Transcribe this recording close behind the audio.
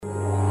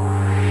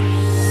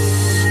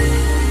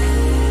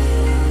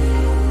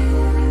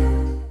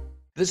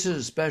This is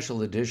a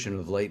special edition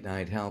of Late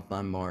Night Health.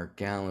 I'm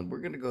Mark Allen. We're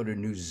going to go to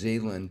New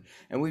Zealand,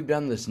 and we've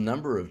done this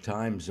number of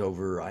times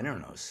over, I don't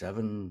know,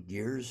 7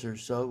 years or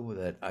so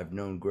that I've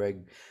known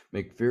Greg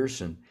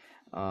Macpherson.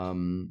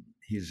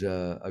 He's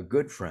a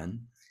good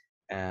friend,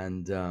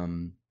 and uh,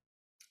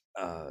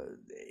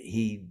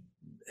 he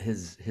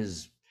his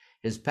his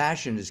his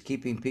passion is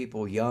keeping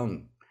people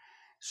young.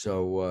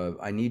 So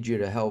I need you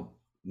to help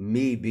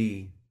me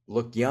be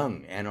look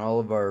young, and all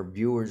of our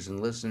viewers and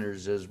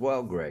listeners as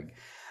well, Greg.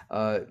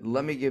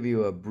 Let me give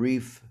you a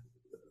brief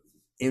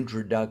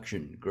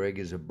introduction. Greg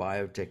is a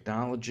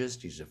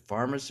biotechnologist, he's a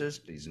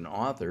pharmacist, he's an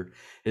author.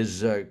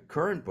 His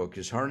current book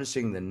is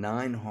Harnessing the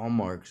Nine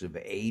Hallmarks of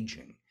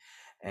Aging.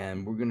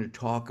 And we're going to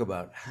talk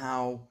about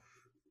how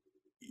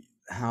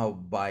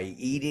by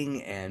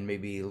eating and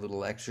maybe a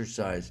little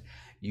exercise,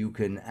 you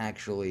can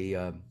actually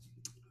uh,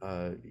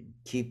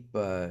 keep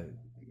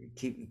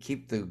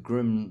keep the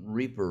Grim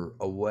Reaper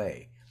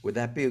away. Would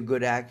that be a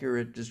good,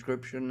 accurate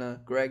description,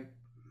 Greg?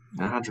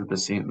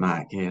 100%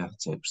 Mark. Yeah,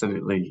 it's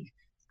absolutely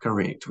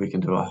correct. We can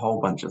do a whole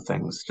bunch of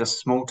things,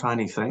 just small,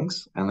 tiny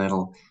things, and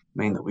that'll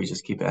mean that we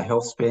just keep our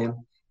health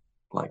span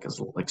like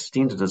as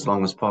extended as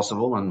long as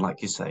possible. And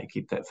like you say,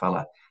 keep that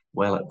fella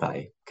well at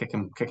bay. Kick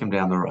him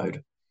down the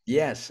road.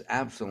 Yes,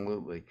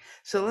 absolutely.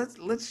 So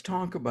let's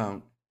talk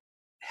about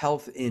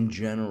health in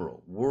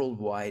general,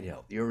 worldwide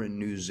health. You're in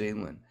New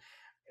Zealand.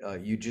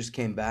 You just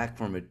came back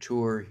from a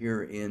tour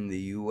here in the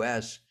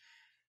U.S.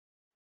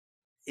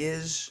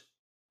 Is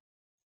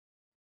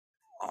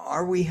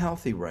Are we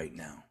healthy right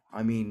now?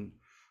 I mean,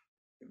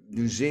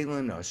 New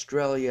Zealand,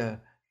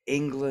 Australia,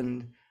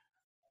 England,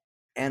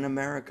 and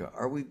America.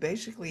 Are we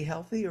basically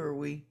healthy, or are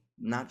we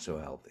not so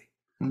healthy?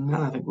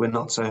 No, I think we're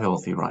not so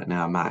healthy right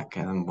now, Mark.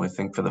 We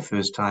think for the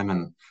first time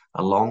in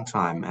a long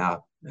time,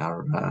 our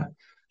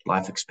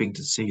life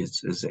expectancy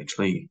is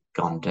actually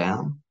gone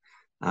down.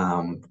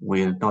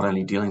 We're not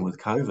only dealing with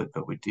COVID,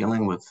 but we're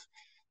dealing with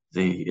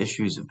the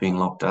issues of being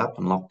locked up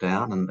and locked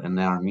down, and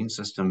our immune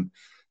system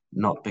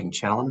not being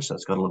challenged. So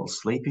it's got a little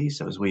sleepy.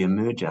 So as we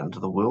emerge out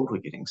into the world, we're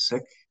getting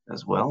sick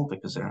as well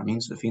because our immune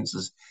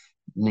defenses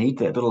need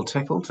that little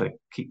tickle to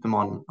keep them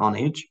on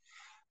edge.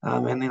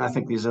 And then I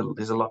think there's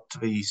a lot to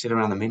be said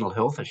around the mental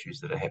health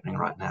issues that are happening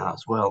right now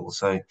as well.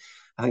 So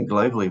I think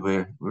globally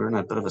we're in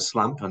a bit of a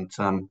slump, and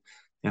the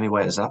only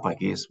way is up, I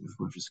guess.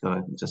 We've just got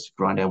to just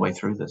grind our way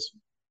through this.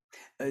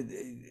 Uh,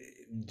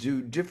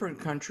 do different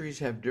countries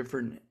have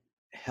different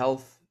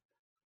health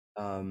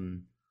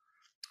um,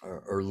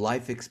 or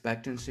life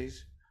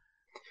expectancies?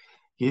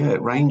 Yeah,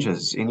 it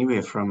ranges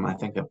anywhere from I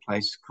think a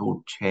place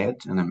called Chad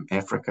in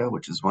Africa,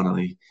 which is one of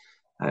the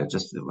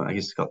just I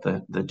guess it's got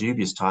the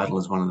dubious title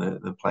as one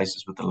of the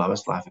places with the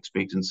lowest life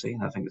expectancy,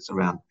 and I think it's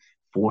around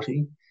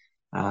 40.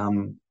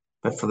 Um,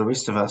 but for the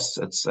rest of us,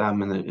 it's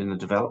in the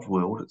developed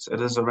world,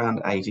 it is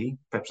around 80,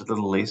 perhaps a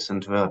little less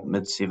into our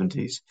mid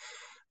 70s.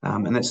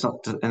 And that's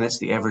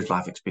the average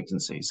life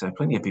expectancy. So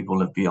plenty of people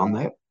live beyond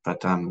that,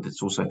 but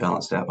it's also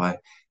balanced out by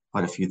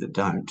quite a few that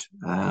don't.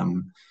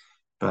 And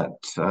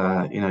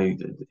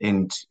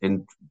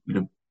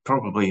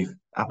probably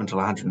up until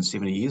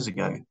 170 years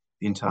ago,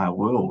 the entire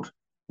world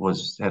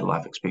was had a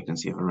life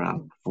expectancy of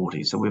around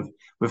 40. So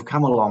we've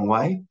come a long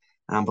way,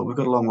 but we've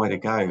got a long way to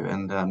go.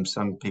 And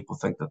some people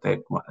think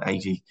that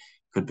 80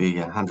 could be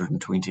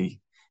 120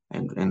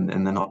 and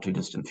in the not too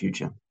distant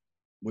future.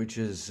 Which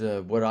is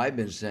what I've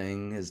been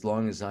saying as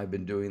long as I've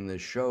been doing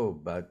this show,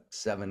 about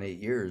 7, 8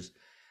 years,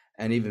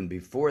 and even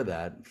before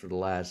that, for the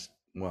last,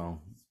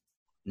 well,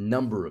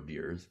 number of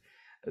years,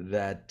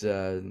 that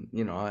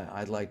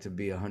I'd like to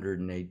be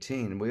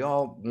 118. We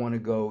all want to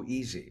go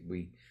easy.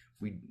 We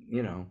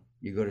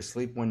you go to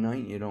sleep one night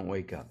and you don't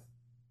wake up.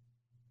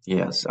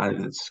 Yes,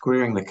 it's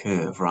squaring the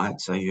curve, right?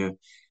 So you're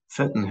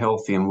fit and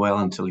healthy and well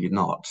until you're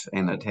not,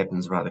 and it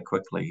happens rather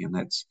quickly, and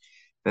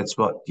that's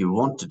what you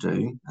want to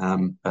do.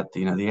 But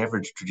the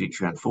average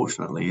trajectory,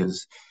 unfortunately,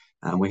 is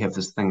we have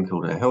this thing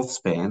called a health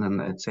span, and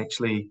it's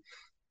actually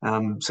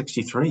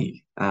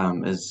 63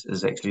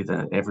 is actually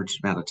the average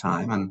amount of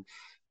time,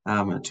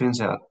 and it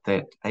turns out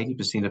that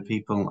 80% of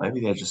people over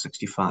the age of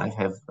 65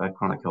 have a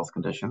chronic health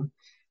condition,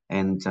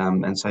 and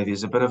so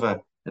there's a bit of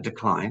a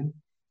decline.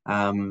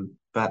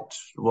 But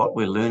what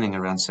we're learning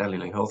around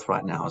cellular health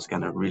right now is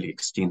going to really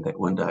extend that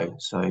window.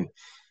 So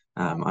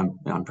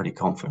I'm pretty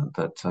confident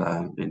that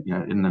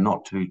in the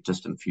not too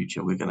distant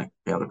future we're going to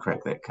be able to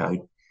crack that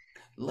code.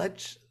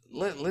 Let's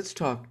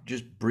talk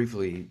just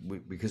briefly,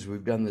 because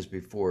we've done this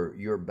before.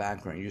 Your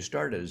background. You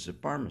started as a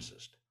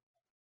pharmacist,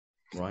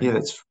 Yeah,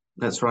 right?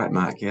 that's right,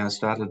 Mark. Yeah,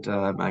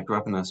 I grew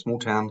up in a small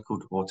town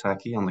called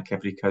Waitaki on the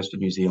Kapiti Coast of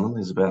New Zealand.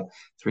 There's about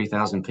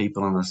 3,000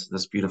 people in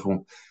this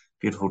beautiful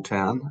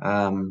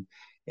town.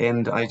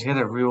 And I had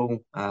a real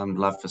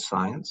love for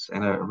science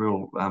and a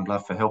real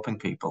love for helping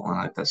people.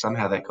 And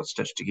somehow that got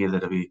stitched together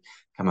to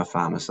become a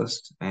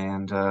pharmacist.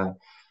 And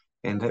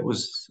that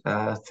was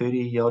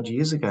 30 odd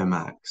years ago,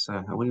 Mark.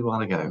 So a wee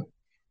while ago.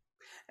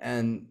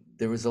 And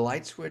there was a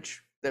light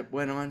switch that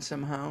went on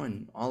somehow,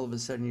 and all of a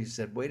sudden you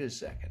said, "Wait a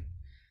second,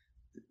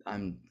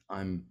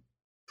 I'm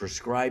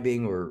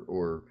prescribing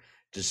or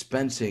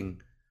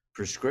dispensing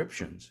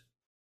prescriptions,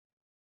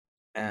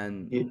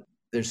 and Yeah,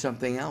 there's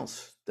something else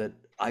that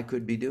I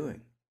could be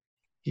doing.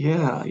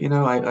 yeah.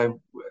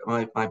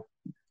 My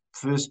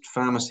first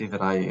pharmacy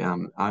that I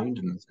owned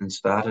and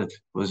started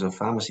was a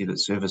pharmacy that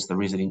serviced the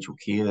residential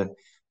care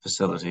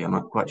facility. I'm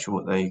not quite sure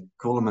what they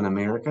call them in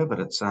America,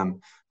 but it's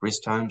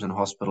rest homes and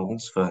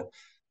hospitals for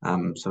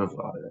sort of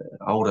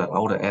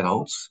older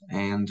adults.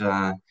 And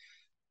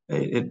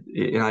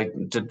I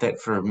did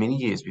that for many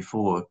years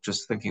before,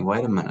 just thinking,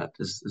 wait a minute,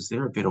 is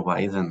there a better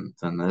way than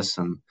this?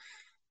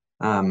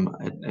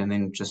 And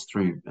then just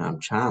through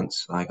chance,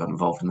 I got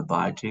involved in the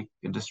biotech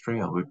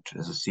industry. I worked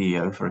as a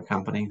CEO for a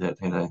company that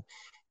had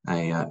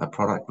a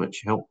product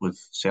which helped with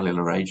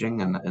cellular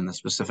aging and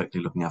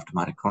specifically looking after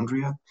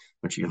mitochondria,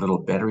 which are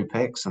little battery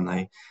packs, and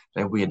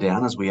they wear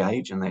down as we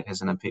age, and that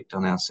has an impact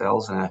on our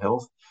cells and our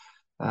health.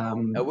 We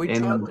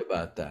And talked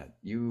about that.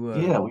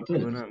 yeah, we You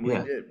did. and I, we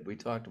Yeah, did. We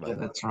talked yeah, about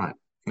that. that's right.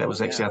 That was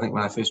Yeah. actually, I think,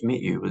 when I first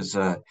met you was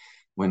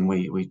when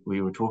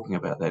we were talking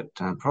about that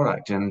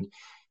product.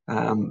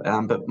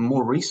 But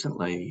more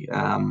recently,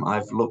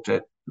 I've looked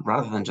at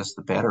rather than just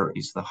the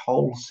batteries, the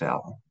whole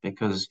cell,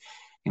 because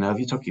if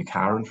you took your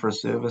car in for a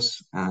service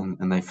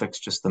and they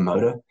fixed just the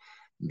motor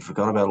and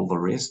forgot about all the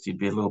rest,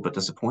 you'd be a little bit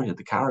disappointed.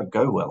 The car would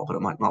go well, but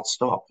it might not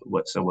stop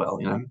so well.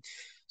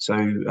 So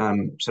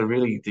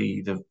really,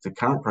 the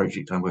current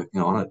project I'm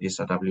working on at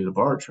SRW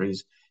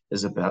Laboratories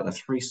is about a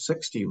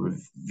 360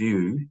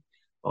 review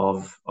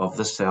of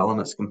the cell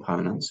and its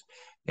components.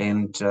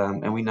 And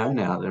we know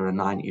now there are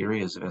 9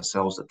 areas of our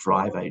cells that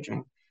drive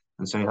aging.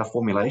 And so our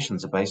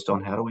formulations are based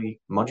on how do we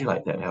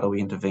modulate that? How do we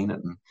intervene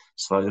it and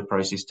slow the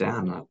process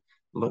down? And it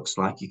looks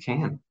like you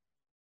can.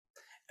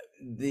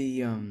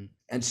 The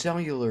and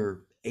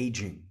cellular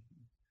aging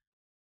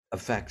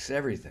affects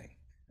everything.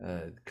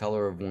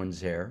 Color of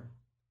one's hair,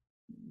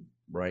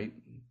 right?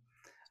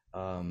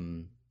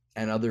 Um,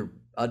 and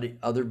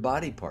other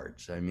body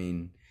parts. I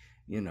mean,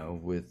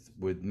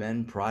 with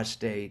men,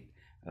 prostate.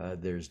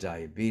 There's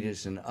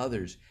diabetes and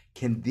others.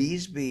 Can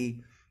these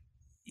be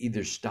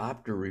either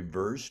stopped or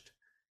reversed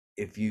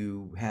if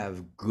you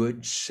have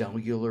good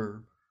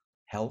cellular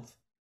health?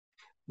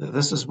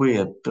 This is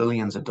where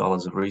billions of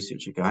dollars of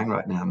research are going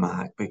right now,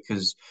 Mark,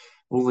 because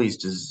all these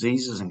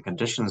diseases and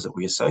conditions that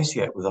we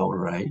associate with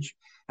older age,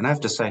 and I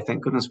have to say,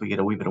 thank goodness we get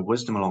a wee bit of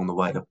wisdom along the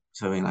way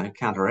to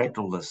counteract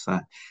all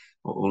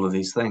of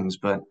these things.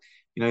 But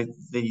the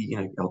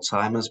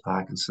Alzheimer's,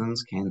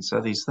 Parkinson's,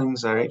 cancer, these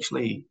things are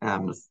actually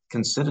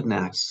considered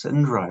now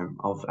syndrome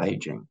of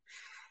aging.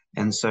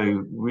 And so,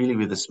 really,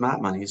 where the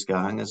smart money is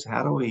going is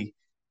how do we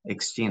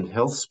extend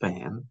health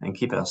span and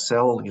keep our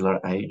cellular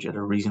age at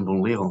a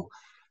reasonable level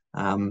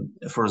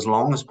for as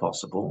long as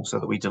possible so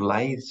that we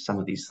delay some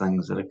of these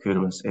things that occur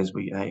to us as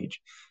we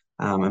age.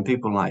 And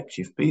people like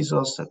Jeff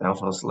Bezos at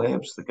Powerhouse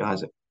Labs, the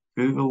guys at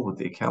Google with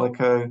their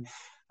Calico,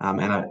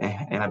 and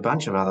a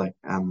bunch of other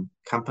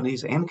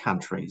companies and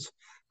countries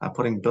are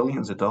putting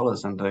billions of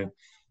dollars into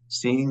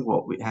seeing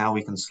how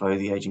we can slow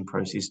the aging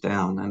process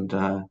down. And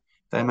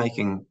they're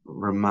making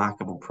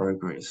remarkable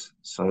progress.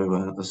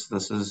 So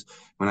this is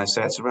when I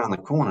say it's around the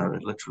corner,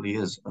 it literally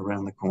is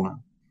around the corner.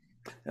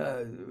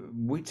 Uh,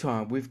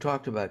 we've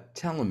talked about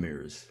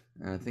telomeres,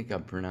 and I think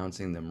I'm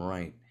pronouncing them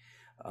right.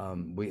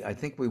 I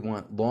think we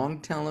want long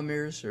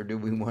telomeres, or do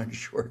we want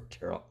short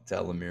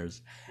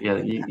telomeres? Yeah,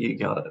 you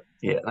got it.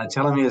 Yeah, the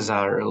telomeres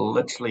are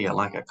literally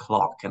like a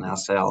clock in our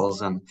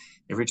cells, and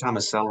every time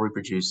a cell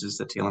reproduces,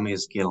 the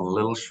telomeres get a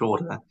little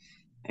shorter.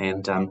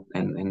 And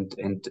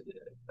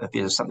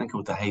there's something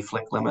called the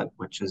Hayflick limit,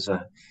 which is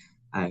a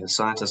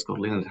scientist called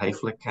Leonard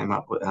Hayflick came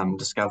up with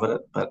discovered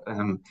it. But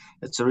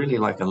it's really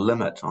like a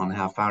limit on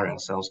how far our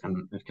cells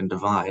can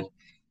divide.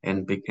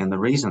 And the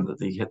reason that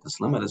they hit this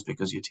limit is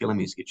because your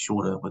telomeres get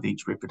shorter with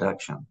each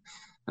reproduction.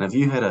 And if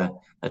you had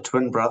a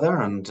twin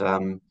brother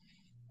and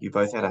you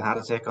both had a heart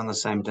attack on the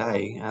same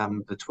day,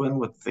 the twin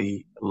with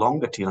the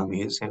longer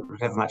telomeres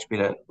would have much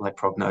better like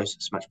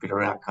prognosis, much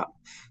better outcome.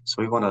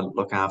 So we want to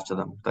look after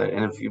them.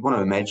 And if you want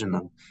to imagine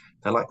them,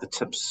 they're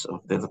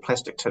the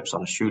plastic tips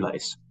on a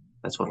shoelace.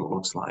 That's what it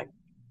looks like.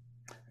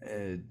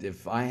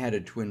 If I had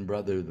a twin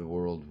brother, the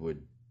world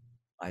would,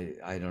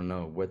 I don't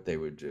know what they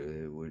would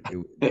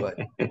do. But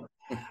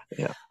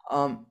Yeah,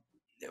 um,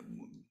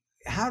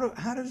 how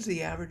does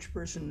the average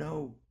person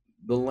know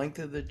the length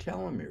of the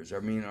telomeres? I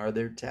mean, are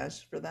there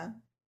tests for that?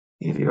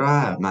 if you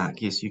are,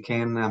 Mark, yes, you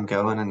can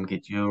go in and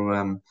get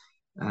your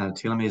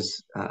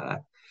telomeres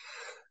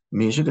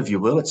measured, if you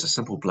will. It's a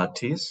simple blood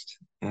test,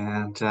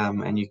 and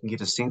you can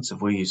get a sense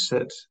of where you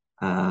sit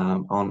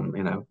on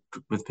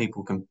with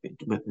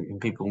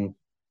people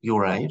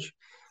your age.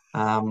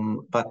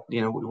 But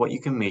what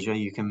you can measure,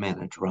 you can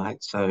manage, right?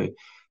 So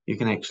you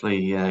can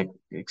actually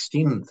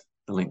extend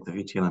the length of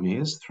your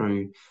telomeres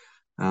through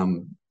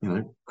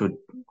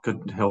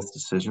good health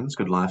decisions,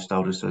 good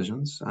lifestyle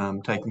decisions,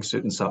 taking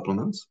certain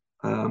supplements.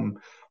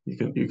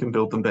 You can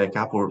build them back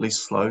up, or at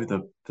least slow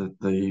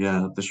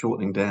the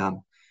shortening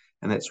down,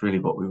 and that's really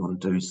what we want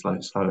to do: slow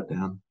it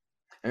down.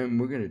 And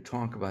we're going to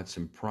talk about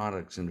some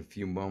products in a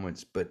few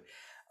moments, but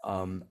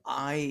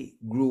I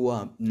grew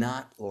up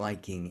not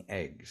liking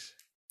eggs.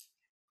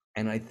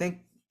 And I think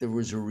there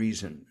was a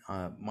reason.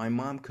 My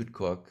mom could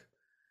cook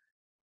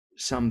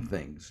some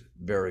things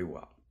very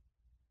well.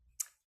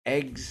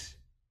 Eggs,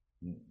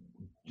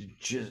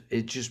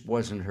 it just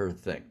wasn't her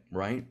thing,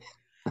 right?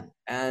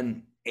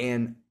 And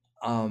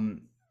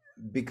um,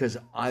 because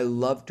I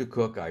love to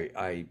cook,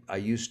 I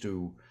used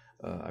to.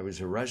 I was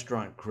a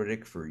restaurant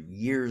critic for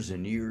years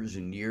and years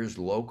and years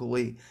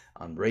locally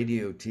on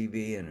radio,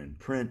 TV, and in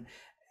print.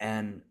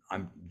 And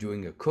I'm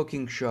doing a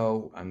cooking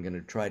show. I'm going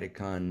to try to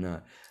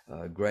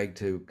Greg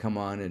to come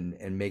on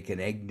and make an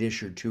egg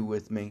dish or two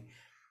with me.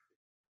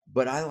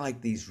 But I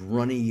like these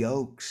runny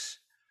yolks,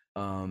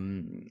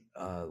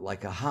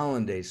 like a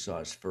hollandaise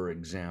sauce, for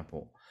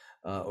example,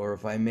 or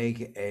if I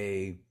make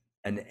a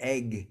an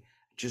egg,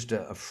 just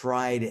a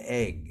fried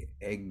egg,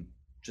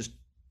 just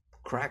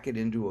crack it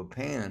into a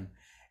pan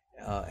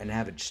and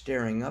have it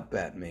staring up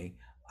at me.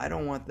 I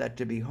don't want that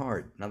to be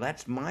hard. Now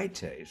that's my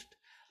taste.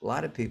 A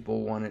lot of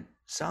people want it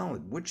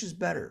solid. Which is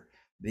better,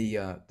 the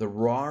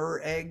raw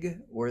egg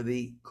or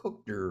the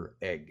cooked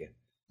egg?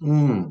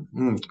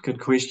 Good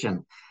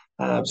question.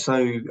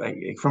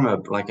 From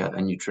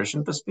a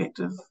nutrition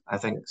perspective, I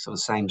think sort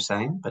of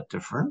same, but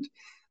different.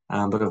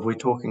 But if we're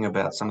talking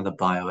about some of the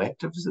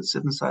bioactives that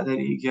sit inside that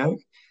egg yolk,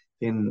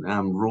 then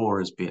raw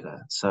is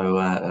better. So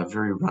a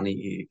very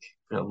runny egg,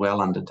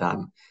 well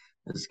underdone,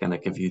 is going to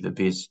give you the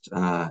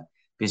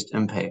best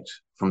impact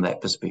from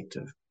that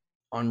perspective.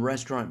 On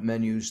restaurant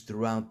menus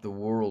throughout the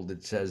world,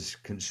 it says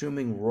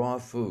consuming raw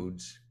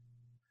foods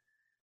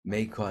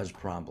may cause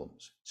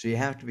problems. So you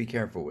have to be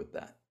careful with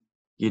that.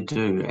 You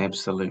do,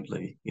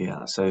 absolutely.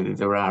 Yeah. So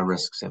there are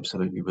risks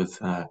absolutely with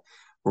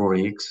raw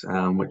eggs,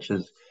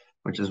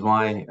 which is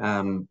why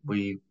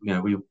we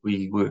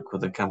work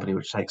with a company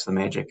which takes the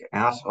magic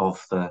out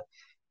of the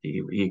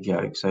egg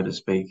yolk, so to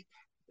speak,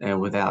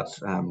 without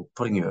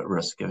putting you at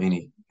risk of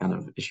any kind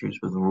of issues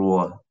with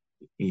raw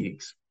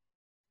eggs.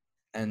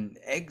 And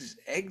eggs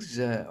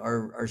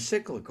are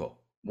cyclical.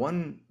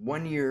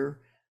 One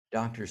year,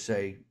 doctors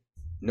say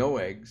no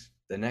eggs.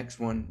 The next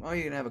one, oh,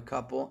 you can have a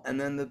couple, and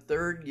then the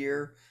third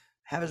year,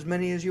 have as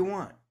many as you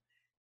want.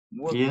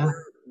 Yeah.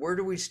 Where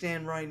do we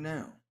stand right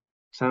now?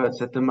 So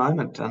it's at the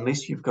moment,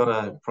 unless you've got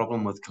a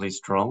problem with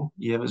cholesterol,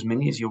 you have as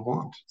many as you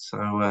want.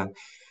 So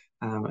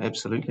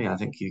absolutely, I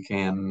think you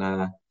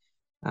can.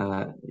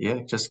 Yeah,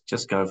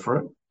 just go for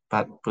it.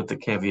 But with the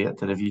caveat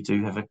that if you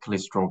do have a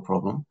cholesterol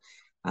problem,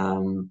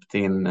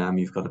 then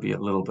you've got to be a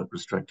little bit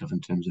restrictive in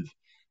terms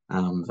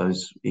of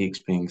those eggs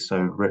being so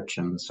rich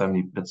in so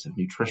many bits of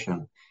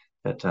nutrition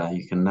that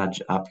you can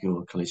nudge up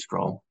your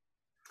cholesterol.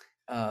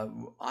 uh,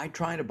 I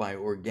try to buy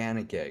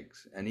organic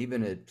eggs, and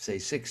even at say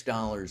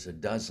 $6 a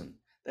dozen,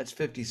 that's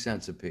 50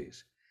 cents a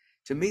piece.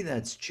 To me,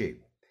 that's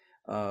cheap.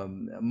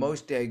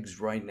 Most eggs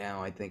right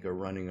now, I think, are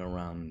running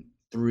around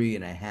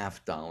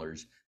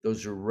 $3.50.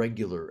 Those are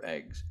regular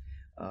eggs.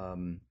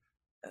 Um,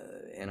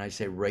 and I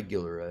say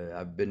regular.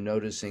 I've been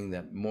noticing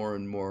that more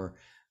and more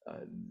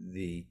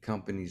the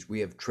companies. We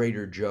have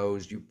Trader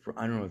Joe's.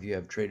 I don't know if you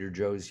have Trader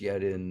Joe's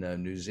yet in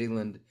New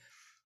Zealand.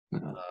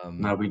 No,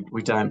 Um,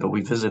 we don't, but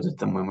we visited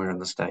them when we were in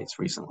the States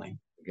recently.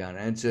 Got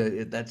it.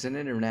 And that's an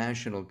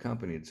international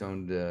company. It's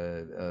owned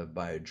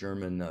by a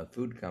German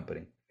food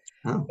company.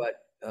 Oh, But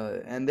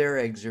and their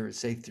eggs are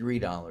say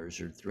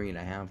 $3 or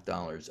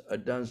 $3.50 a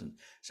dozen.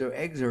 So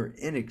eggs are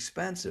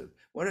inexpensive.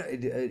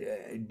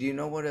 Do you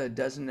know what a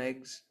dozen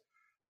eggs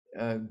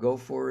go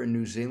for in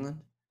New Zealand?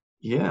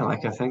 yeah,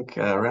 like I think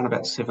around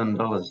about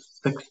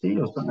 $7.60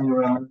 or something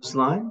around those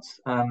lines,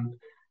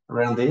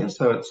 around there.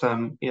 So it's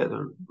yeah,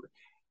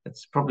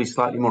 it's probably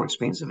slightly more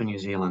expensive in New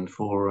Zealand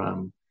for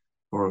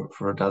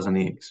a dozen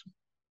eggs.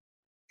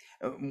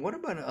 What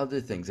about other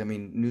things? I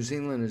mean, New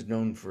Zealand is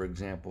known, for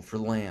example, for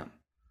lamb.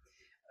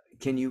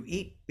 Can you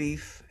eat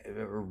beef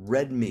or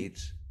red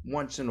meats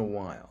once in a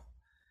while?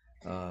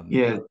 Um,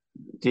 Yeah,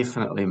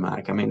 definitely,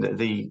 Mark. I mean,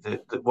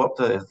 what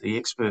the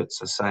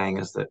experts are saying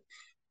is that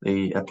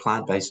the a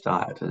plant-based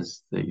diet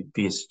is the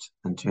best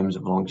in terms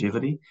of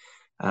longevity.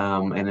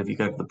 And if you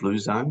go to the blue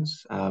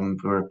zones,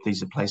 where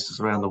these are places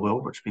around the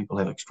world which people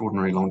have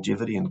extraordinary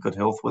longevity and good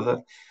health with it,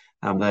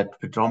 they're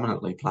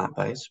predominantly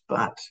plant-based,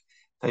 but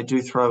they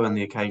do throw in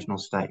the occasional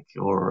steak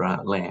or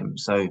lamb.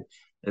 So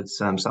it's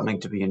something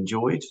to be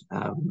enjoyed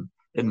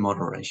in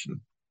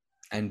moderation.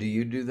 and do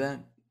you do that?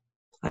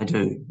 I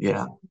do,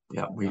 yeah,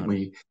 yeah.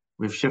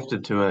 We've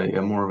shifted to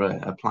a more of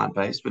a plant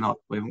based. We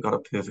haven't got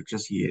it perfect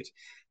just yet,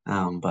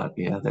 but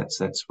yeah,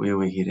 that's where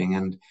we're heading,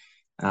 and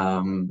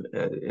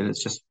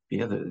it's just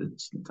yeah,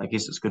 I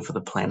guess it's good for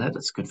the planet,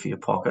 it's good for your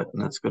pocket,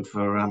 and it's good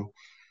for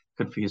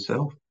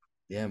yourself.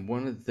 Yeah,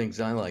 one of the things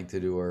I like to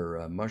do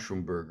are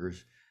mushroom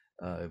burgers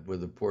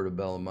with a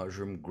portobello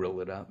mushroom,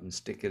 grill it up and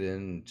stick it in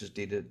and just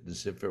eat it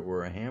as if it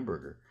were a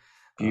hamburger.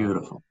 Um,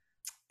 Beautiful.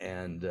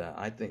 and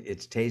I think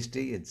it's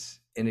tasty, it's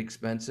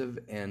inexpensive,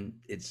 and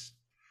it's,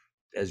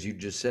 as you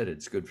just said,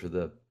 it's good for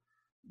the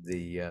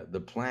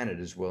the planet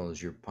as well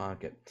as your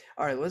pocket.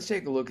 All right, let's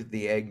take a look at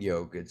the egg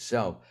yolk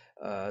itself.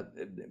 Uh,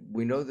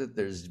 we know that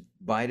there's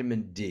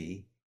vitamin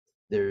D,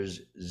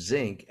 there's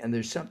zinc, and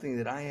there's something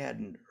that I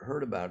hadn't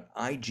heard about,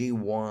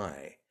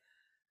 IgY.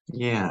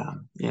 Yeah,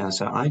 yeah.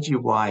 So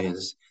IgY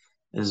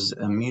is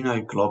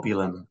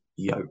immunoglobulin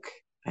yolk,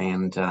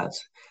 and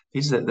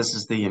this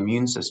is the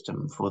immune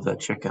system for the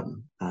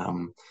chicken,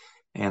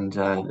 and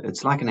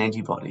it's like an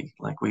antibody.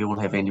 Like we all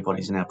have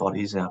antibodies in our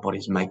bodies. Our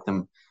bodies make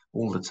them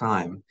all the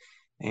time,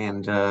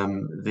 and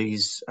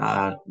these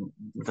are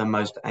the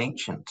most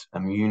ancient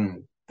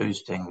immune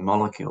boosting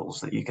molecules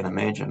that you can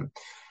imagine.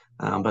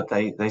 But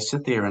they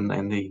sit there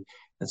and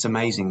it's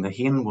amazing. The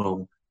hen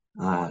will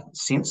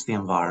sense the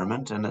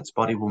environment and its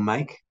body will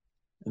make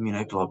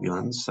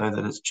immunoglobulins so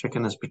that its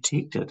chicken is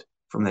protected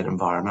from that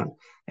environment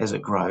as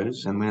it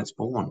grows and when it's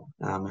born.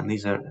 And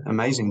these are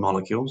amazing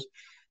molecules.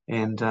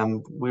 And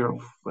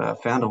we've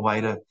found a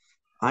way to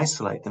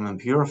isolate them and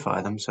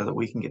purify them so that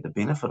we can get the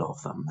benefit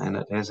of them. And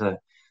it has a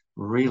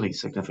really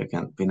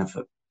significant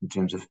benefit in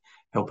terms of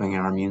helping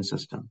our immune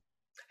system.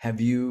 Have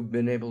you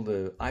been able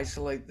to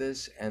isolate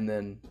this and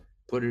then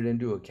put it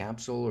into a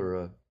capsule or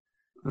a?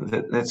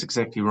 That's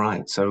exactly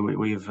right. So we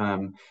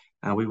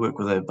work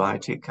with a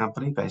biotech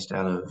company based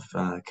out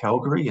of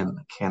Calgary in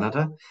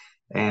Canada,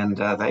 and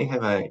they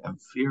have a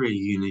very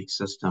unique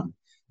system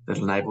that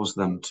enables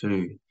them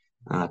to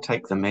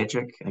take the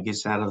magic, I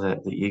guess, out of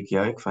the egg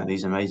yolk, find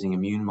these amazing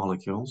immune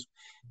molecules,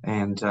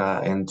 and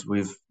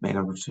we've been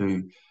able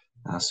to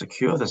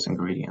secure this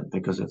ingredient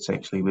because it's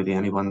actually we're the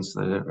only ones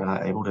that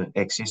are able to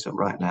access it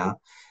right now,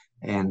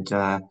 and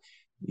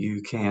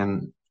you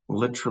can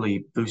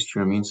literally boost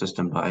your immune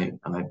system by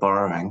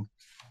borrowing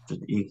the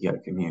egg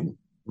yolk immune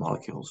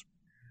molecules.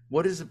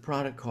 What is the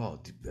product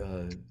called?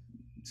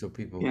 So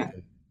people Yeah,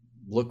 can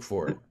look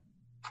for it.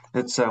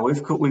 it's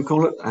we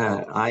call it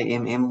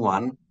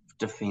IMM1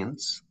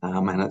 Defense,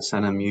 and it's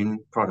an immune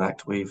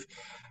product. We've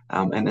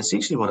and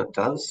essentially what it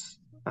does,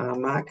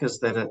 Mark, is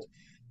that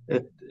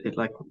it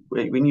like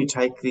when you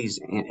take these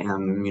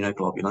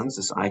immunoglobulins,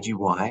 this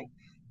IgY,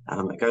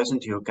 it goes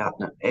into your gut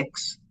and it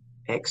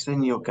acts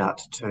in your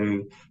gut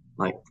to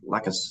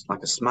like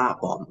a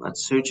smart bomb. It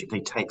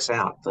surgically takes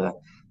out the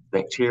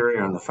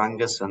bacteria and the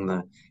fungus and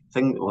the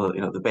thing, or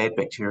the bad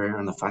bacteria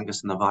and the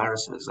fungus and the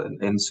viruses.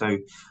 And so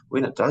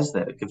when it does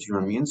that, it gives your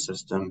immune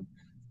system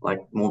like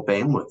more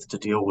bandwidth to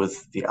deal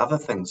with the other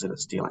things that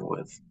it's dealing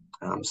with,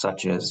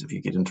 such as if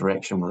you get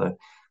interaction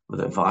with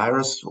a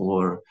virus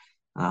or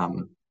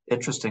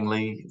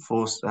interestingly,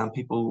 for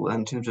people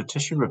in terms of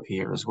tissue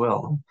repair as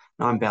well.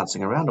 Now I'm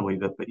bouncing around a wee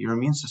bit, but your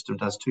immune system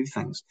does two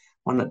things.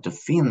 One, it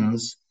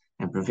defends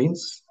and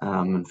prevents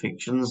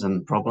infections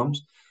and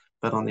problems.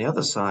 But on the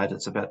other side,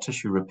 it's about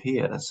tissue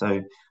repair. So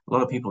a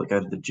lot of people that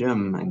go to the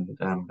gym and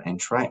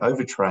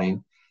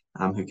overtrain,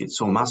 who get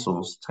sore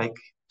muscles,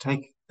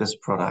 take this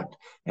product,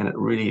 and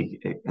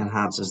it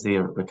enhances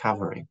their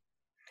recovery.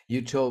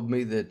 You told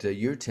me that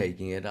you're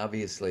taking it.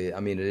 Obviously,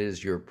 I mean, it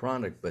is your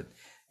product, but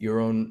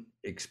your own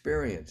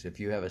experience. If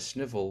you have a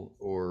sniffle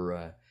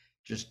or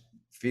just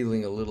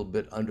feeling a little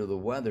bit under the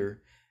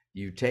weather,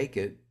 you take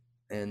it,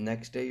 and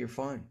next day you're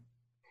fine.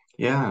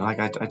 Yeah, like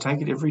I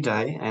take it every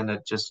day, and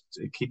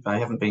I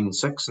haven't been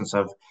sick since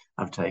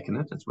I've taken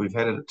it. We've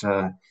had it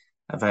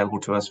available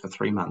to us for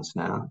 3 months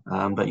now.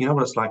 But you know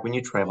what it's like when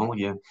you travel,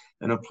 you're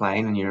in a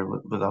plane and you're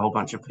with a whole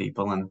bunch of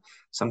people, and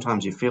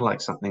sometimes you feel like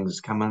something's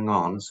coming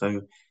on.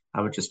 So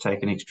I would just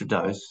take an extra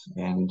dose,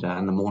 and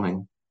in the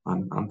morning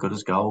I'm good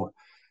as gold.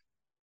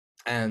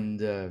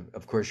 And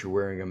of course, you're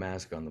wearing a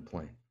mask on the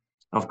plane.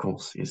 Of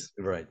course, yes,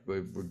 Right.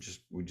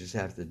 We just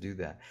have to do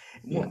that.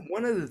 yeah.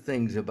 One of the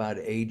things about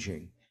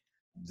aging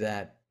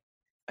that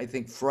I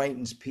think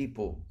frightens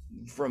people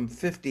from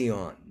 50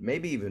 on,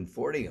 maybe even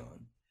 40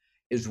 on,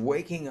 is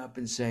waking up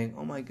and saying,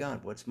 "Oh my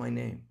God, what's my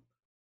name?"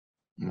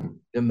 Mm,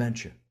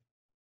 Dementia.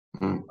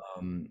 mm.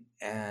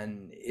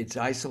 And it's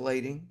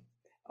isolating.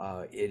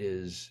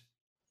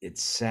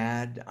 It's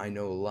sad. I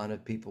know a lot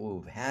of people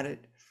who've had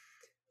it.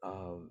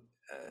 Uh,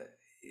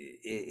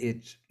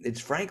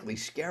 it's frankly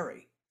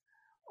scary.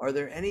 Are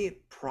there any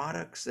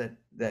products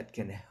that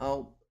can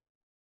help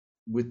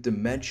with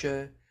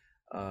dementia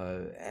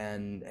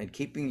and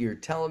keeping your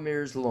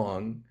telomeres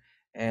long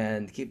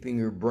and keeping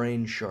your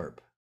brain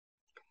sharp?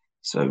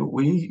 So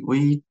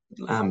we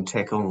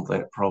tackle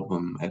that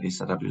problem at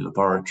SRW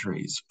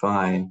Laboratories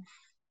by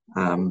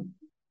um,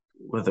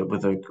 with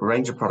a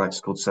range of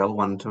products called Cell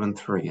 1, 2, and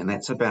 3, and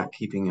that's about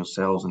keeping your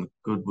cells in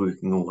good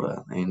working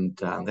order. And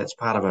that's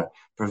part of a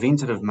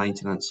preventative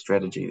maintenance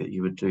strategy that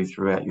you would do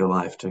throughout your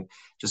life to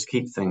just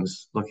keep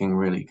things looking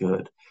really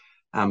good.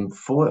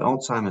 For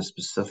Alzheimer's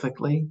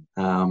specifically,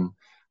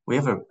 we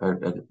have a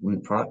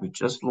product we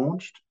just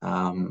launched,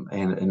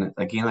 and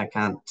again, I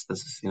can't.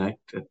 This is,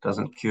 it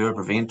doesn't cure,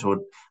 prevent,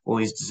 or all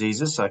these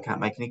diseases, so I can't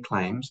make any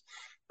claims.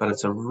 But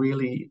it's a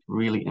really,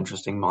 really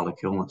interesting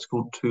molecule. It's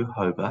called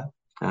 2-HOBA.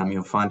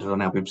 You'll find it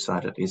on our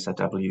website at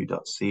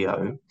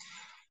srw.co.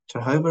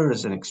 Jojoba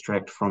is an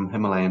extract from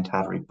Himalayan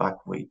Tartary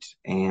buckwheat,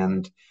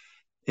 and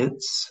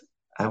it's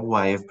a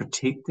way of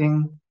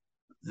protecting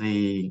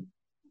the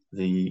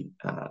the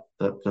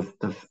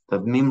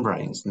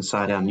membranes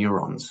inside our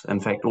neurons. In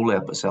fact, all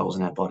our cells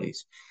in our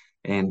bodies,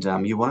 and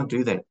you want to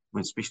do that,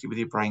 especially with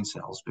your brain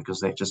cells, because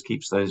that just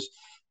keeps those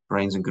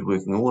brains in good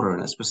working order,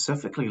 and it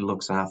specifically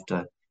looks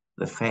after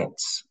the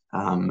fats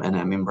in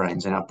our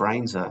membranes. And our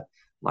brains are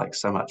like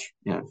so much,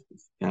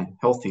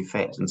 healthy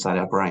fat inside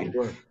our brain,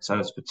 Sure. so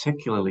it's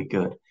particularly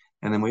good.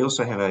 And then we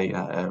also have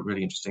a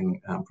really interesting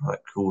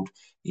product called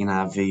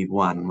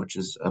NRV1, which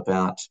is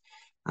about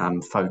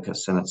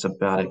focus, and it's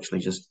about actually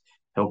just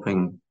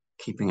helping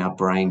keeping our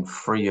brain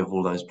free of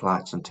all those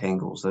plaques and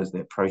tangles,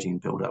 that protein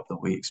buildup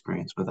that we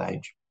experience with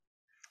age.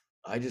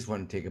 I just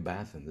want to take a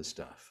bath in this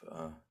stuff.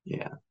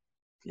 Yeah.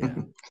 Yeah.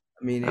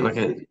 I mean, And look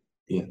at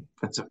yeah,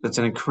 yeah. it's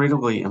an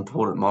incredibly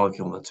important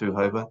molecule, the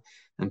 2-HOBA,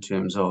 in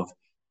terms of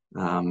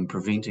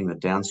preventing the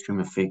downstream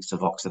effects of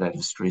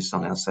oxidative stress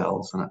on our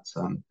cells.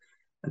 And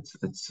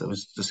it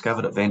was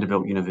discovered at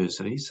Vanderbilt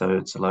University, so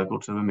it's local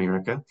to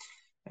America.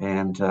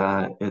 And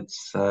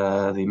it's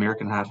the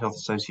American Heart Health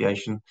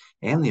Association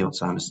and the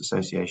Alzheimer's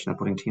Association are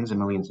putting tens of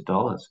millions of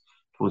dollars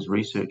towards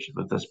research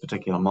with this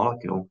particular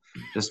molecule,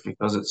 just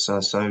because it's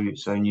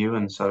so new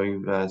and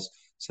has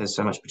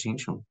so much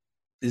potential.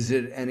 Is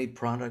it any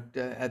product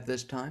at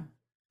this time?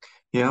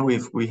 Yeah,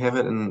 we have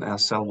it in our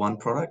Cell One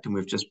product, and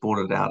we've just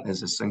brought it out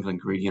as a single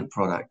ingredient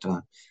product, and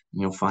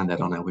you'll find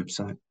that on our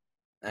website.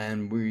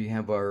 And we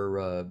have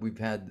we've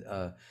had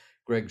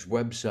Greg's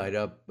website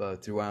up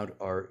throughout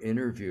our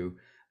interview.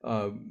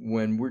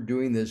 When we're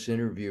doing this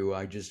interview,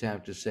 I just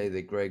have to say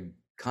that Greg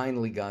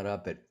kindly got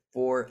up at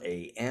 4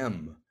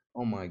 a.m.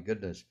 Oh my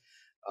goodness.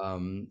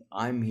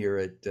 I'm here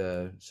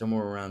at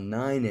somewhere around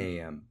 9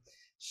 a.m.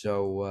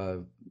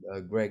 So,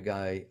 Greg,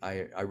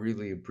 I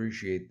really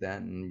appreciate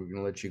that, and we're going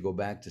to let you go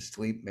back to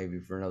sleep maybe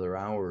for another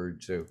hour or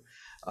two.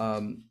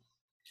 Um,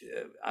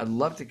 I'd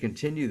love to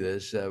continue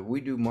this.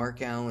 We do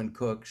Mark Allen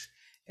Cooks,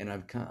 and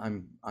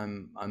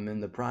I'm in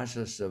the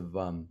process of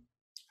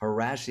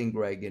harassing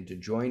Greg into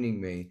joining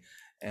me,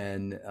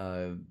 and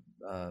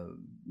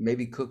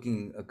maybe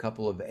cooking a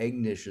couple of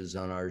egg dishes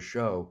on our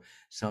show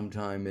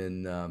sometime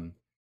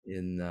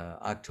in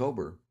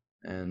October.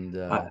 And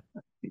I,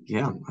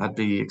 yeah, I'd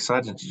be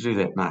excited to do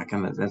that, Mark,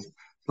 and as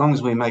long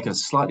as we make it a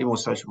slightly more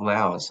sociable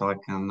hour, so I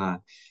can.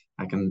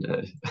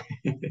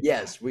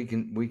 yes, we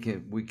can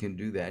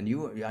do that.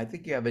 And I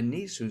think you have a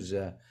niece who's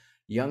a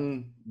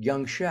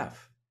young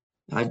chef.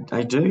 I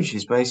do.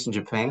 She's based in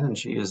Japan, and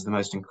she is the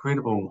most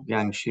incredible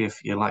young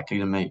chef you're likely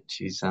to meet.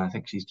 I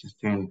think she's just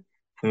turned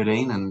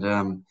 13,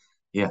 and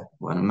yeah,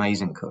 what an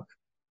amazing cook.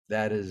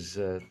 That is,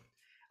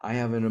 I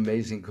have an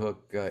amazing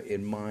cook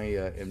in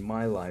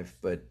my life,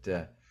 but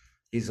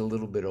he's a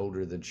little bit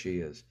older than she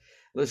is.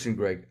 Listen,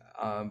 Greg,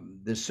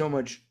 there's so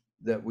much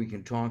that we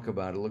can talk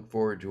about. I look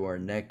forward to our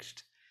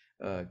next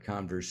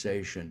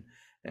conversation,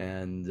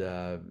 and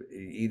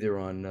either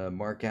on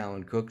Mark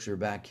Allen Cooks or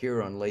back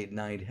here on Late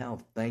Night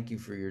Health. Thank you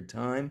for your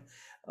time,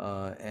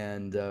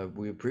 and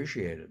we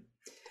appreciate it.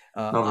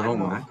 Not at all, I'm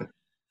Mark.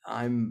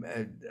 I'm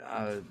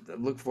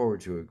look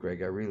forward to it,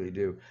 Greg. I really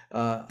do.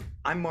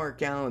 I'm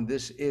Mark Allen.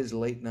 This is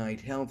Late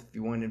Night Health. If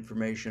you want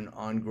information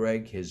on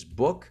Greg, his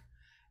book,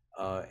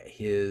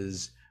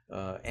 his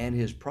and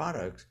his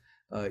products,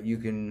 you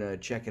can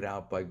check it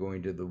out by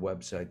going to the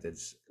website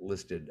that's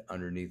listed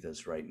underneath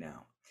us right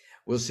now.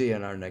 We'll see you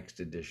in our next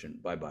edition.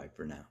 Bye bye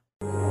for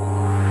now.